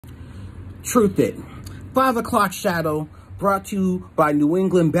Truth It. 5 o'clock shadow brought to you by New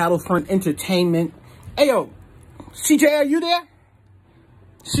England Battlefront Entertainment. Hey, yo, CJA, are you there?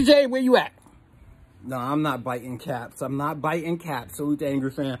 CJA, where you at? No, I'm not biting caps. I'm not biting caps. Salute to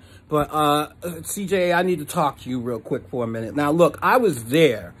Angry Fan. But, CJA, I need to talk to you real quick for a minute. Now, look, I was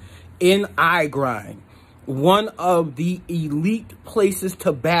there in iGrind, one of the elite places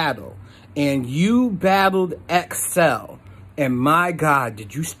to battle, and you battled XL. And my God,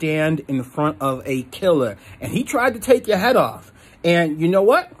 did you stand in front of a killer. And he tried to take your head off. And you know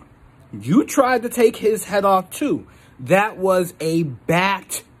what? You tried to take his head off too. That was a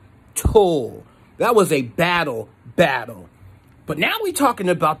battle. That was a battle. But now we're talking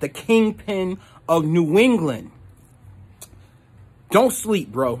about the kingpin of New England. Don't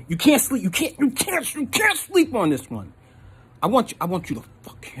sleep, bro. You can't sleep. You can't sleep on this one. I want you to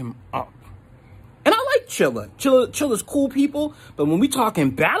fuck him up. And I like Chilla. Chilla's cool people. But when we talking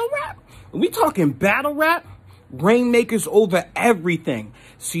battle rap, Rainmaker's over everything.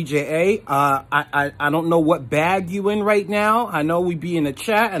 CJA, I don't know what bag you in right now. I know we be in the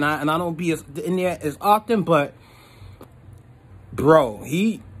chat, and I don't be in there as often, but bro,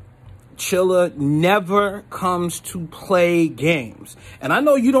 Chilla never comes to play games. And I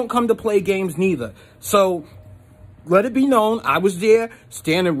know you don't come to play games neither. So let it be known, I was there,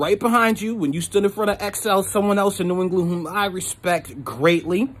 standing right behind you when you stood in front of XL, someone else in New England whom I respect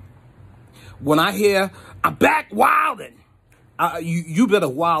greatly. When I hear, I'm back wildin', you better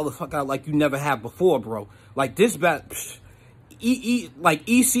wild the fuck out like you never have before, bro. Like this like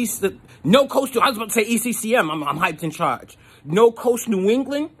EC, no coach, I was about to say ECCM, I'm hyped in charge. No coach New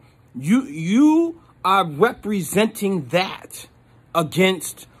England, you are representing that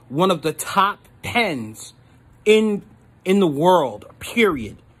against one of the top pens in the world,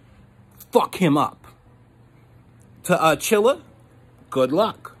 period. Fuck him up. To Chilla, good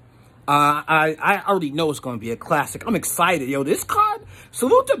luck. I already know it's going to be a classic. I'm excited, yo. This card,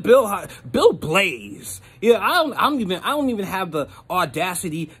 salute to Bill Blaze. Yeah, I don't even have the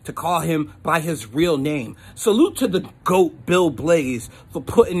audacity to call him by his real name. Salute to the GOAT Bill Blaze for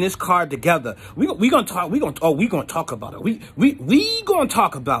putting this card together. We gonna talk about it. We gonna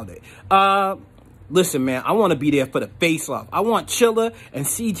talk about it. Listen, man, I want to be there for the face-off. I want Chilla and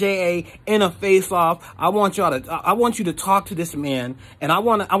CJA in a face-off. I want you to talk to this man, and I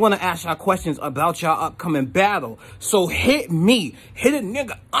want to ask y'all questions about y'all upcoming battle. So hit me, hit a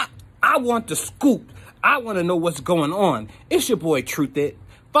nigga. I want the scoop. I want to know what's going on. It's your boy Truth It,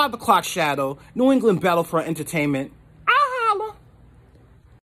 5 o'clock shadow, New England Battlefront Entertainment.